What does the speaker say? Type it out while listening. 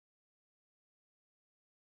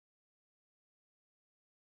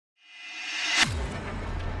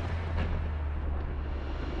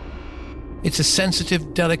It's a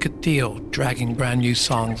sensitive, delicate deal, dragging brand new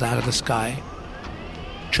songs out of the sky,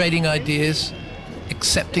 trading ideas,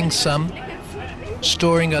 accepting some,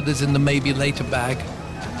 storing others in the maybe later bag,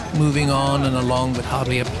 moving on and along with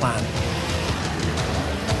hardly a plan.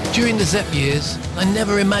 During the Zepp years, I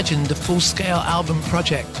never imagined a full-scale album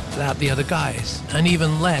project without the other guys, and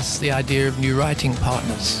even less the idea of new writing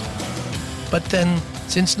partners. But then,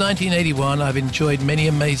 since 1981, I've enjoyed many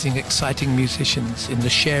amazing, exciting musicians in the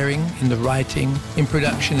sharing, in the writing, in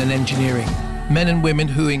production and engineering. Men and women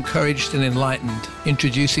who encouraged and enlightened,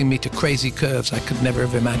 introducing me to crazy curves I could never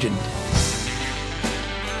have imagined.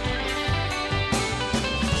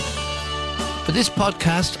 For this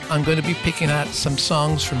podcast, I'm going to be picking out some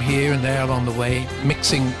songs from here and there along the way,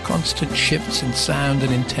 mixing constant shifts in sound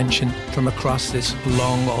and intention from across this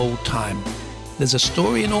long old time. There's a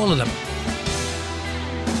story in all of them.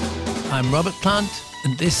 I'm Robert Plant,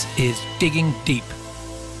 and this is Digging Deep.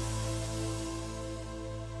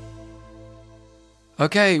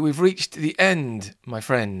 Okay, we've reached the end, my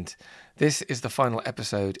friend. This is the final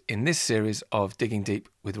episode in this series of Digging Deep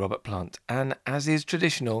with Robert Plant. And as is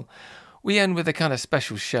traditional, we end with a kind of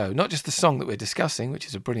special show. Not just the song that we're discussing, which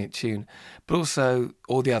is a brilliant tune, but also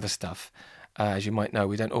all the other stuff. As you might know,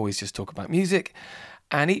 we don't always just talk about music.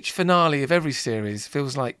 And each finale of every series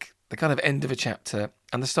feels like the kind of end of a chapter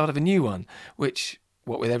and the start of a new one, which,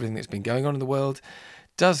 what with everything that's been going on in the world,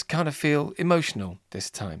 does kind of feel emotional this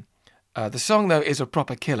time. The song, though, is a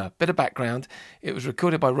proper killer. Bit of background, it was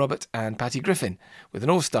recorded by Robert and Patty Griffin with an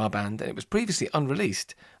all-star band, and it was previously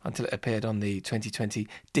unreleased until it appeared on the 2020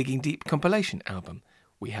 Digging Deep compilation album.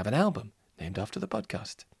 We have an album named after the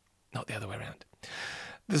podcast, not the other way around.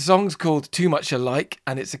 The song's called Too Much Alike,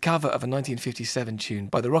 and it's a cover of a 1957 tune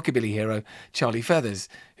by the rockabilly hero Charlie Feathers,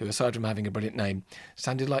 who, aside from having a brilliant name,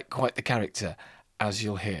 sounded like quite the character, as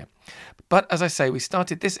you'll hear. But as I say, we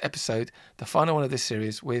started this episode, the final one of this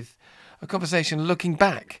series, with a conversation looking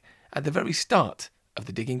back at the very start of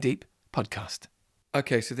the Digging Deep podcast.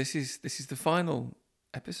 Okay, so this is the final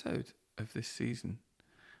episode of this season.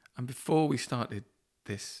 And before we started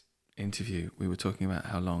this interview, we were talking about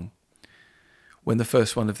how long, when the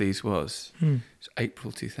first one of these was. It's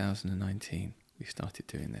April 2019 we started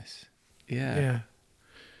doing this. Yeah.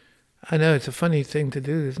 I know, it's a funny thing to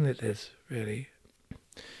do, isn't it, Liz, really?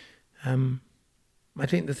 I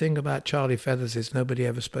think the thing about Charlie Feathers is nobody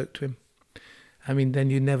ever spoke to him. I mean, then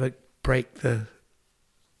you never you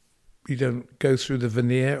don't go through the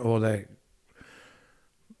veneer or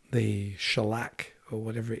the shellac or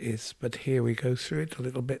whatever it is, but here we go through it a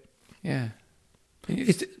little bit. Yeah.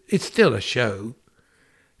 It's still a show.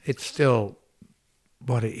 It's still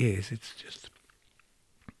what it is. It's just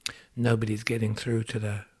nobody's getting through to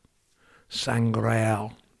the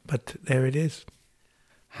Sangreal, but there it is.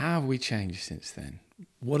 How have we changed since then?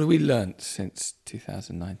 What have we learnt since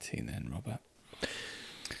 2019 then, Robert?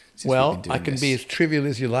 Well, I can be as trivial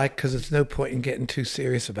as you like because there's no point in getting too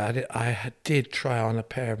serious about it. I did try on a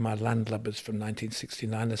pair of my landlubbers from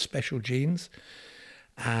 1969, the special jeans,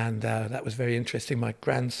 and that was very interesting. My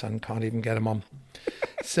grandson can't even get them on.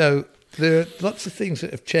 So there are lots of things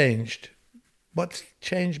that have changed. What's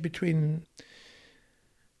changed between...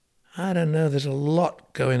 I don't know, there's a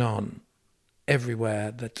lot going on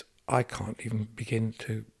everywhere that I can't even begin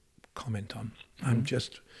to comment on. I'm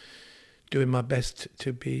just doing my best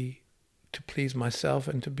to please myself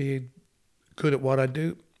and to be good at what I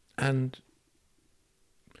do and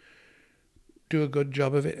do a good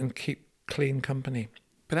job of it and keep clean company.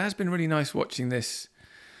 But it has been really nice watching this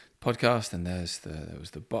podcast, and there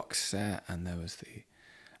was the box set and there was the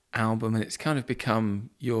album, and it's kind of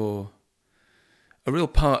become a real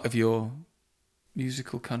part of your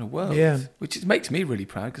musical kind of world, which makes me really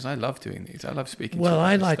proud because I love doing these. I love speaking to you. Well,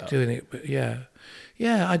 I like doing it, but yeah,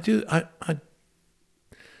 I do.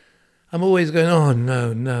 I'm always going, oh,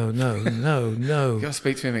 no. You got to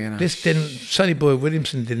speak to him again. Sonny Boy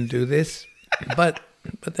Williamson didn't do this. But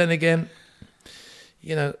then again,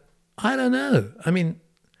 I don't know. I mean,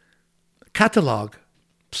 catalogue,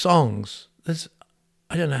 songs,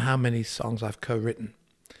 I don't know how many songs I've co-written.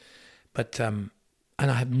 But, and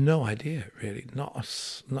I have no idea, really, not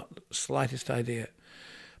the slightest idea.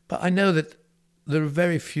 But I know that there are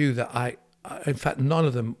very few that in fact, none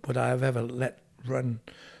of them would I have ever let run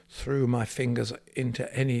through my fingers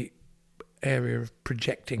into any area of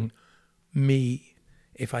projecting me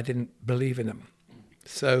if I didn't believe in them.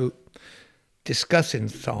 So discussing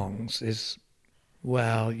songs is,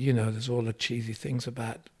 there's all the cheesy things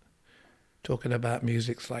about talking about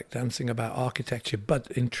music's like dancing about architecture. But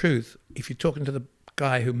in truth, if you're talking to the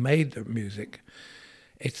guy who made the music,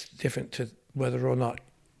 it's different to whether or not,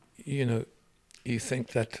 you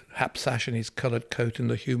think that Hap Sash and his coloured coat and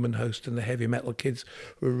the Human Host and the Heavy Metal Kids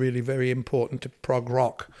were really very important to prog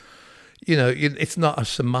rock. It's not a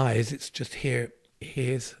surmise. It's just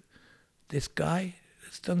here's this guy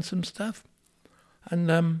that's done some stuff.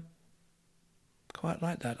 And quite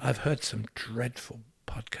like that. I've heard some dreadful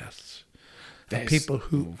podcasts. People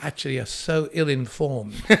who actually are so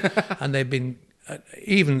ill-informed and they've been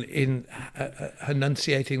even in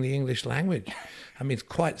enunciating the English language. I mean, it's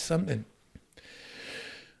quite something.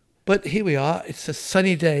 But here we are. It's a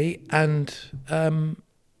sunny day, and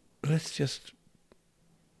let's just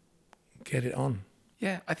get it on.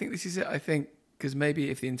 Yeah, I think this is it. I think because maybe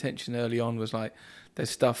if the intention early on was like, there's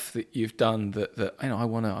stuff that you've done that I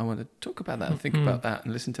want to talk about that and think about that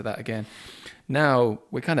and listen to that again. Now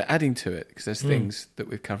we're kind of adding to it because there's things that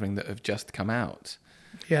we're covering that have just come out.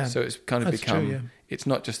 Yeah. So it's kind of become. True, yeah. It's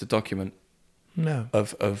not just a document. No.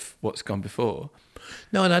 Of what's gone before.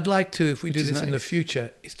 No, and I'd like to, if we do this nice. in the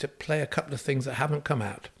future, is to play a couple of things that haven't come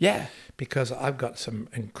out. Yeah. Because I've got some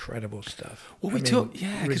incredible stuff. Well, because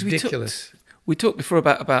ridiculous. We talked before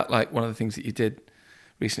about like one of the things that you did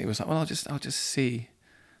recently was like, well, I'll just see.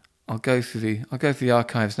 I'll go through the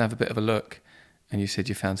archives and have a bit of a look. And you said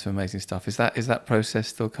you found some amazing stuff. Is that process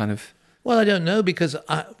still kind of? Well, I don't know because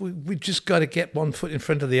we just got to get one foot in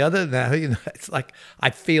front of the other now. It's like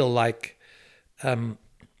I feel like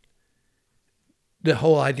the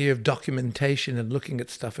whole idea of documentation and looking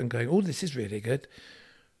at stuff and going, oh, this is really good.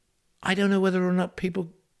 I don't know whether or not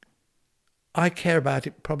I care about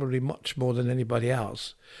it probably much more than anybody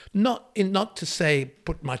else. Not to say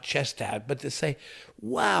put my chest out, but to say,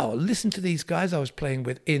 wow, listen to these guys I was playing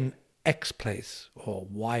with in X place or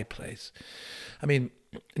Y place. I mean,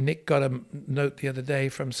 Nick got a note the other day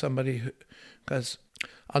from somebody because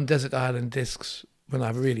on Desert Island Discs, when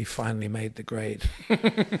I really finally made the grade,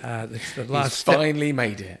 it's the last finally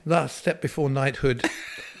made it. Last step before knighthood,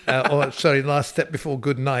 last step before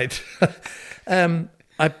good night.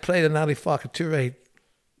 I played an Ali Farka Touré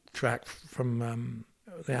track from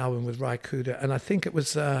the album with Ry Cooder, and I think it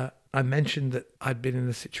was I mentioned that I'd been in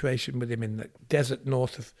a situation with him in the desert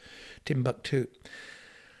north of Timbuktu,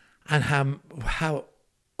 and how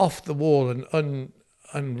off the wall and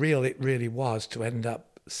unreal it really was to end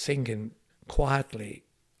up singing quietly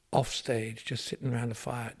off stage, just sitting around a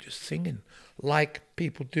fire, just singing like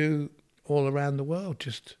people do all around the world,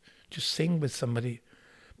 just sing with somebody.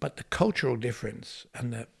 But the cultural difference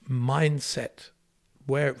and the mindset,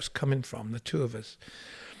 where it was coming from, the two of us.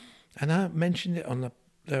 And I mentioned it on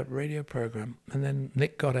the radio program, and then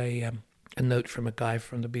Nick got a note from a guy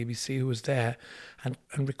from the BBC who was there and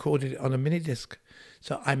recorded it on a mini disc.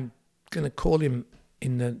 So I'm going to call him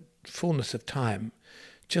in the fullness of time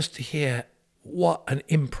just to hear what an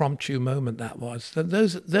impromptu moment that was.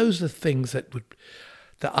 Those are things that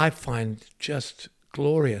I find just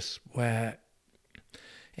glorious, where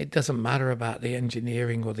it doesn't matter about the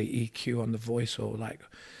engineering or the EQ on the voice or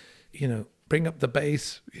bring up the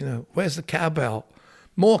bass, where's the cowbell?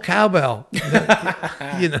 More cowbell.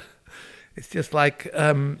 It's just like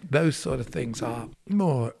those sort of things are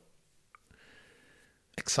more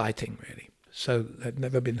exciting, really. So they've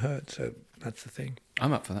never been heard, so that's the thing.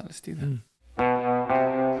 I'm up for that. Let's do that.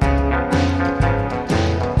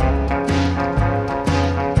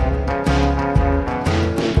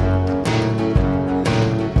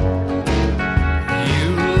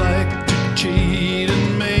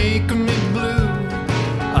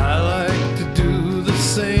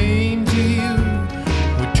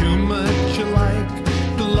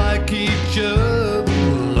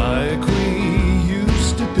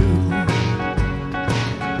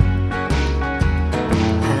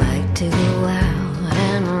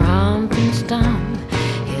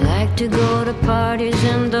 To go to parties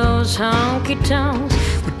in those honky tonks.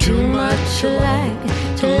 We're too much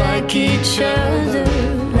alike to like each other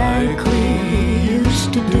like we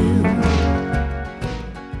used to do.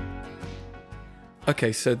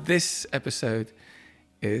 Okay, so this episode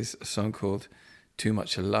is a song called Too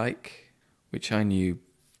Much Alike, which I knew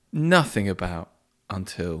nothing about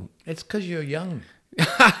until... It's because you're young.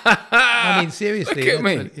 I mean, seriously. Look at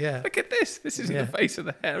me. Yeah. Look at this. This isn't the face or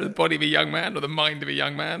the hair or the body of a young man or the mind of a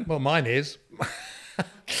young man. Well, mine is.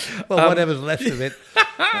 Well, whatever's left of it.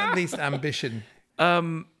 At least ambition.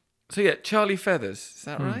 So yeah, Charlie Feathers. Is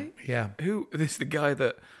that right? Yeah. This is the guy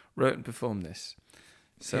that wrote and performed this.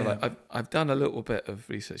 So I've done a little bit of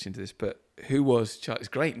research into this, but who was Charlie's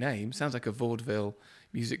great name? Sounds like a vaudeville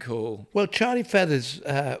music hall. Well, Charlie Feathers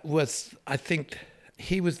was, I think...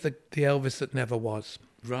 He was the Elvis that never was.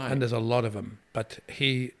 Right. And there's a lot of them. But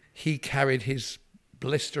he carried his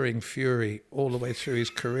blistering fury all the way through his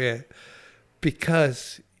career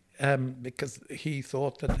because because he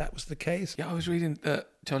thought that was the case. Yeah, I was reading that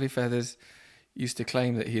Charlie Feathers used to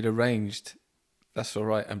claim that he'd arranged That's All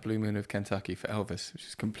Right and Blue Moon of Kentucky for Elvis, which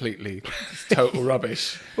is completely total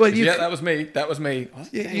rubbish. Well, that was me. That was me.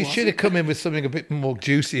 You should have come in with something a bit more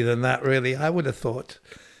juicy than that, really. I would have thought.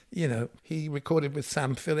 He recorded with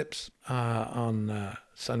Sam Phillips on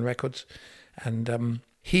Sun Records, and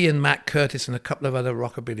he and Matt Curtis and a couple of other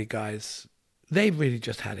rockabilly guys, they really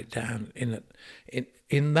just had it down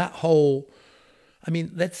in that whole. I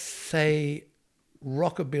mean, let's say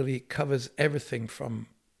rockabilly covers everything from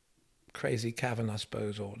Crazy Cavern, I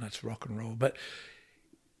suppose, or that's rock and roll. But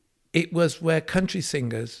it was where country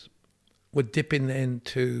singers were dipping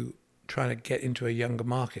into trying to get into a younger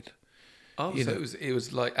market. Oh, so it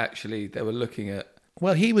was like actually they were looking at.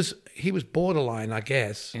 Well, he was borderline, I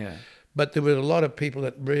guess. Yeah. But there were a lot of people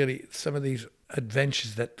that really, some of these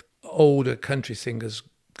adventures that older country singers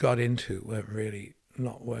got into were really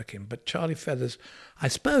not working. But Charlie Feathers, I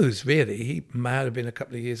suppose, really, he might have been a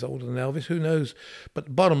couple of years older than Elvis, who knows? But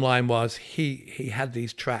the bottom line was he had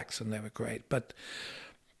these tracks and they were great. But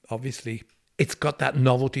obviously it's got that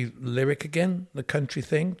novelty lyric again, the country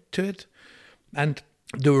thing to it. And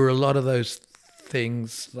there were a lot of those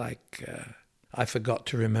things like I Forgot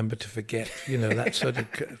to Remember to Forget, that sort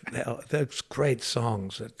of, those great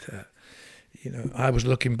songs that, I was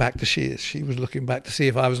looking back to she was looking back to see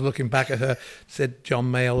if I was looking back at her, said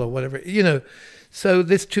John Mayall or whatever, So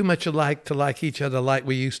there's too much alike to like each other like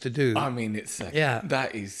we used to do. I mean, it's a great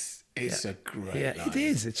line. It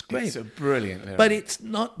is. It's great. It's a brilliant lyric. But it's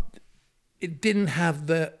not, it didn't have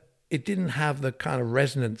the kind of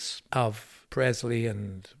resonance of Presley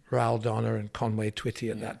and Raul Donner and Conway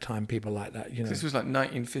Twitty at that time, people like that, This was like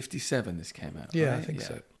 1957 this came out, Yeah, right? I think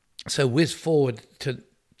so. So whiz forward to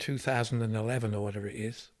 2011 or whatever it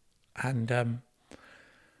is, and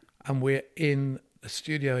we're in the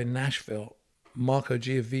studio in Nashville. Marco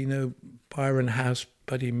Giovino, Byron House,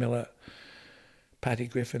 Buddy Miller, Patty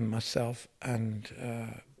Griffin, myself, and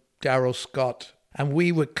Daryl Scott, and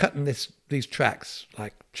we were cutting these tracks,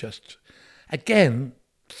 like just again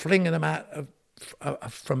flinging them out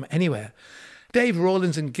from anywhere. Dave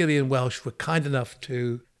Rawlins and Gillian Welsh were kind enough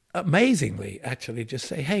to, amazingly, actually, just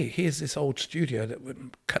say, "Hey, here's this old studio that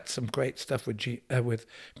would cut some great stuff with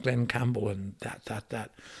Glenn Campbell and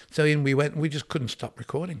that." So in we went, and we just couldn't stop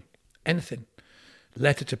recording anything.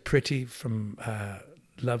 Letter to Pretty from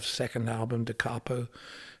Love's second album, Da Capo.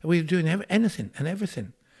 We were doing anything and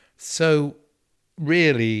everything. So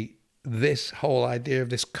really, this whole idea of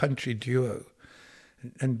this country duo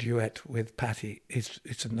and duet with Patty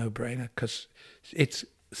it's a no-brainer, because it's,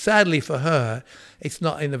 sadly for her, it's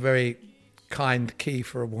not in a very kind key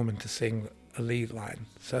for a woman to sing a lead line.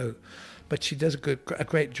 So, but she does a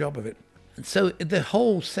great job of it. And so the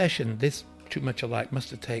whole session, this Too Much Alike, must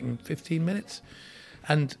have taken 15 minutes.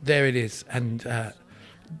 And there it is. And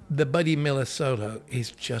the Buddy Miller solo is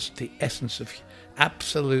just the essence of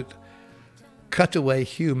absolute cutaway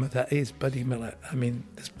humor that is Buddy Miller. I mean,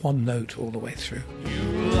 there's one note all the way through.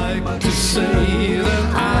 You like to say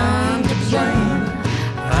that I'm to blame.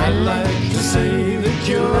 I like to say that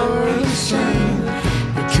you're the same.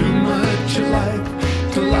 But too much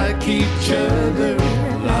alike to like each other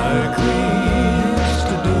like we used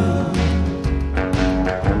to do.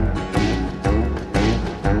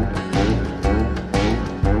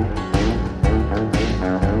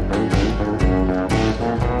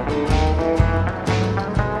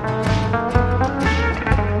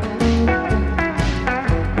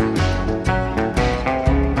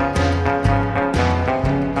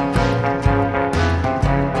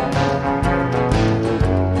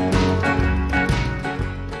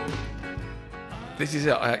 This is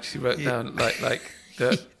it. I actually wrote down like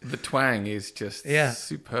the twang is just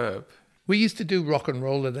superb. We used to do Rock and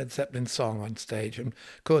Roll, a Led Zeppelin song on stage, and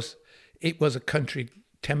of course it was a country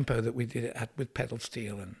tempo that we did it at with pedal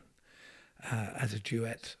steel and as a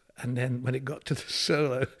duet. And then when it got to the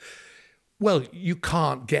solo, well, you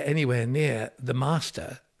can't get anywhere near the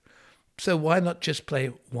master, so why not just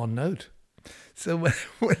play one note? So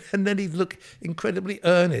and then he'd look incredibly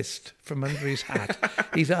earnest from under his hat.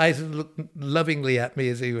 His eyes would look lovingly at me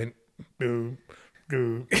as he went, "Doo,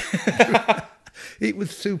 doo." It was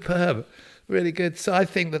superb, really good. So I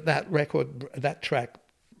think that record, that track,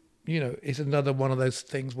 is another one of those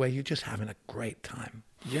things where you're just having a great time.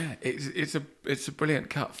 Yeah, it's a brilliant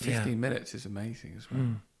cut. 15 minutes is amazing as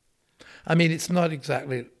well. I mean, it's not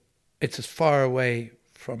exactly, it's as far away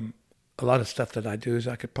from a lot of stuff that I do as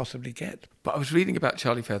I could possibly get. But I was reading about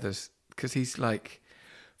Charlie Feathers because he's like,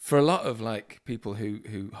 for a lot of like people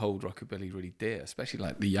who hold rockabilly really dear, especially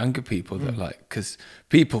like the younger people that like, because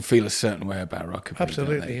people feel a certain way about rockabilly.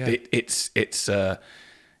 Absolutely, don't they? yeah. It's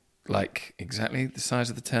like exactly the size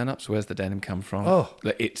of the turn-ups. Where's the denim come from? Oh.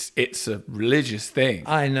 Like, it's a religious thing.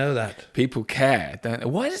 I know that. People care, don't they?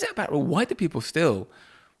 Why is it about? Why do people still?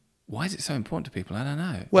 Why is it so important to people? I don't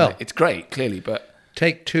know. Well, like, it's great, clearly, but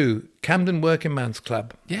Take two, Camden Working Man's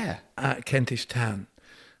Club yeah, at Kentish Town.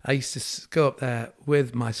 I used to go up there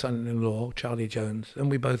with my son-in-law, Charlie Jones, and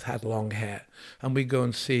we both had long hair. And we'd go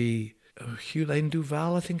and see Hugh Lane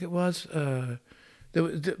Duval, I think it was. There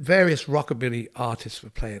were various rockabilly artists were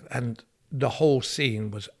playing, and the whole scene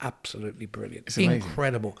was absolutely brilliant. It's amazing.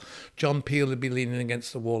 Incredible. John Peel would be leaning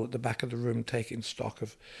against the wall at the back of the room taking stock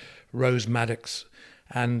of Rose Maddox.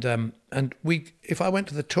 And if I went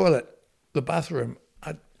to the toilet, the bathroom,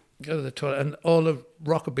 I'd go to the toilet, and all the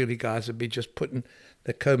rockabilly guys would be just putting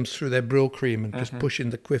their combs through their Brill cream and just pushing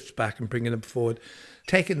the quiffs back and bringing them forward,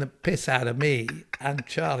 taking the piss out of me and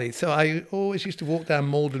Charlie. So I always used to walk down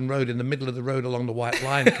Malden Road in the middle of the road along the White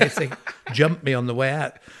Line in case they jumped me on the way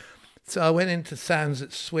out. So I went into Sounds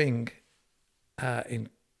That Swing in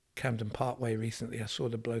Camden Parkway recently. I saw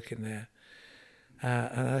the bloke in there.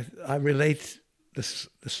 And I relate the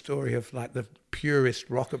story of like the purist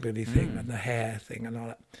rockabilly thing and the hair thing and all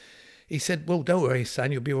that. He said, well, don't worry,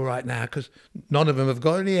 son, you'll be all right now because none of them have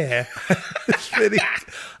got any hair. It's really,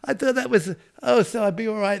 I thought that was, so I'd be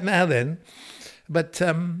all right now then. But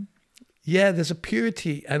yeah, there's a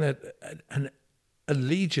purity and an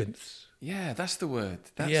allegiance. yeah, that's the word.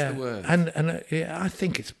 That's Yeah, the word. and yeah, I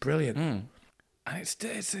think it's brilliant. And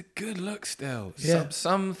it's a good look still. Yeah.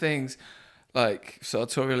 Some things like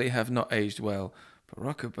sartorially have not aged well, but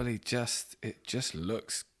rockabilly it just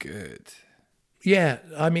looks good. Yeah,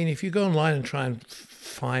 I mean, if you go online and try and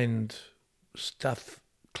find stuff,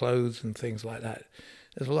 clothes and things like that,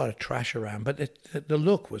 there's a lot of trash around. But the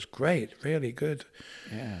look was great, really good.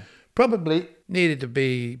 Yeah. Probably needed to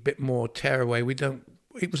be a bit more tearaway.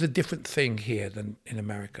 It was a different thing here than in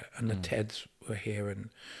America, and the Teds were here and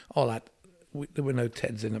all that. There were no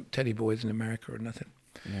Teddy boys in America or nothing.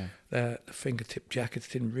 Yeah. The fingertip jackets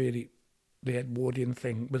didn't really. The Edwardian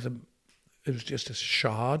thing it was just a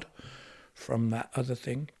shard from that other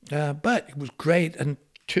thing. But it was great, and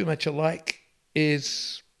Too Much Alike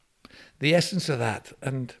is the essence of that.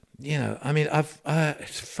 And, you know, I mean, it's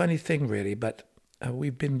a funny thing, really, but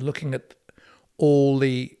we've been looking at all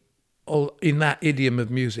in that idiom of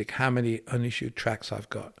music, how many unissued tracks I've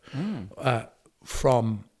got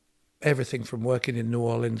from everything from working in New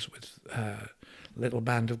Orleans with Little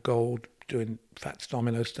Band of Gold, doing Fats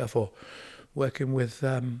Domino stuff, or working with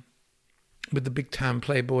the Big Town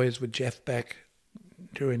Playboys with Jeff Beck,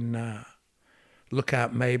 doing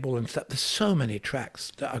Lookout Mabel and stuff. There's so many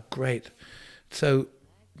tracks that are great. So,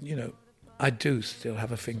 you know, I do still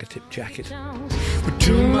have a fingertip jacket. We're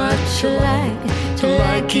too much alike to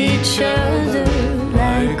like each other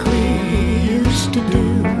like we used to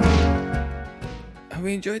do. Have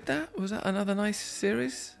we enjoyed that? Was that another nice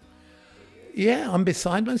series? Yeah, I'm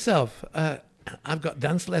beside myself. I've got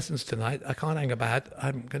dance lessons tonight. I can't hang about.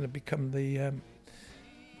 I'm going to become the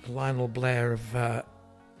Lionel Blair of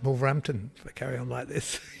Wolverhampton if I carry on like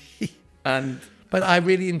this. But I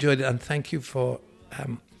really enjoyed it, and thank you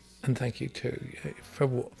and thank you too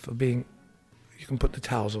for being. You can put the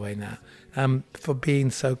towels away now. For being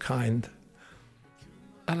so kind.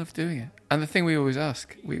 I love doing it. And the thing we've always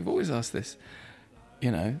asked this,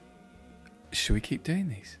 you know, should we keep doing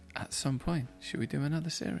these? At some point, should we do another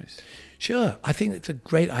series? Sure, I think it's a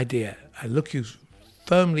great idea. I look you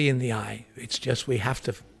firmly in the eye. It's just we have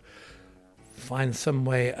to find some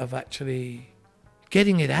way of actually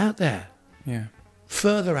getting it out there, Yeah.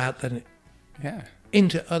 further out than Yeah.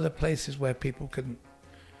 into other places where people can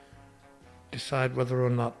decide whether or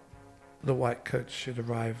not the white coats should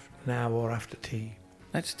arrive now or after tea.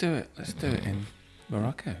 Let's do it. Let's do it in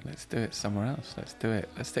Morocco. Let's do it somewhere else. Let's do it.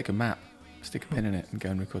 Let's take a map, stick a pin in it, and go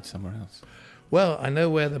and record somewhere else. Well, I know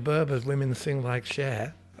where the Berbers women sing like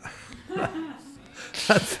Cher.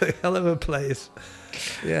 That's a hell of a place.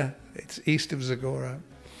 Yeah, it's east of Zagora.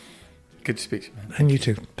 Good to speak to you, man. And you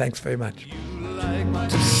too. Thanks very much. Like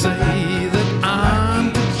to say that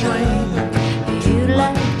I'm to blame. You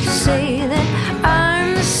like to say that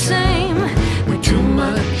I'm the same. We're too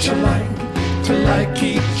much alike to like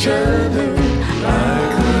each other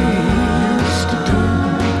like we used to do.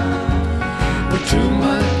 We're too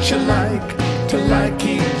much alike to like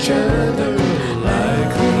each other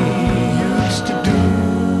like we used to do.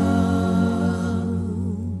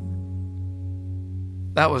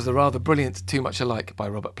 That was the rather brilliant Too Much Alike by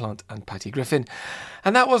Robert Plant and Patty Griffin.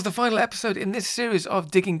 And that was the final episode in this series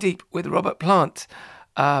of Digging Deep with Robert Plant.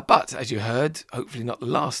 But, as you heard, hopefully not the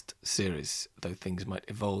last series, though things might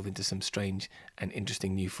evolve into some strange and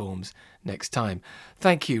interesting new forms next time.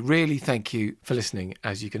 Thank you, really thank you for listening.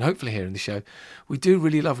 As you can hopefully hear in the show, we do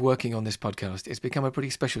really love working on this podcast. It's become a pretty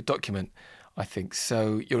special document, I think.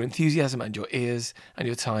 So your enthusiasm and your ears and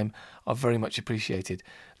your time are very much appreciated.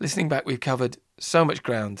 Listening back, we've covered so much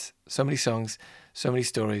ground, so many songs, so many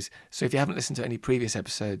stories. So if you haven't listened to any previous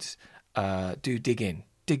episodes, do dig in.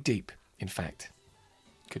 Dig deep, in fact.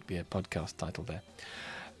 Could be a podcast title there.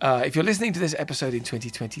 If you're listening to this episode in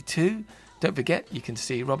 2022, don't forget you can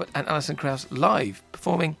see Robert and Alison Krauss live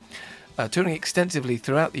performing, touring extensively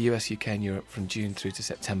throughout the US, UK and Europe from June through to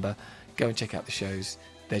September. Go and check out the shows.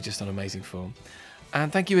 They're just on amazing form.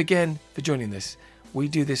 And thank you again for joining us. We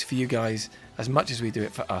do this for you guys as much as we do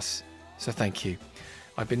it for us. So thank you.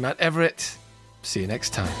 I've been Matt Everett. See you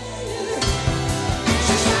next time.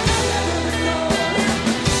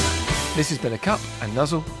 This has been a Cup and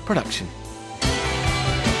Nuzzle production.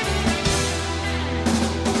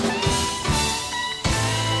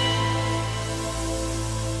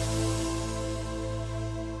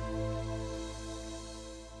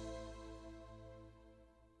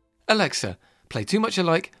 Alexa, play Too Much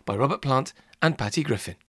Alike by Robert Plant and Patty Griffin.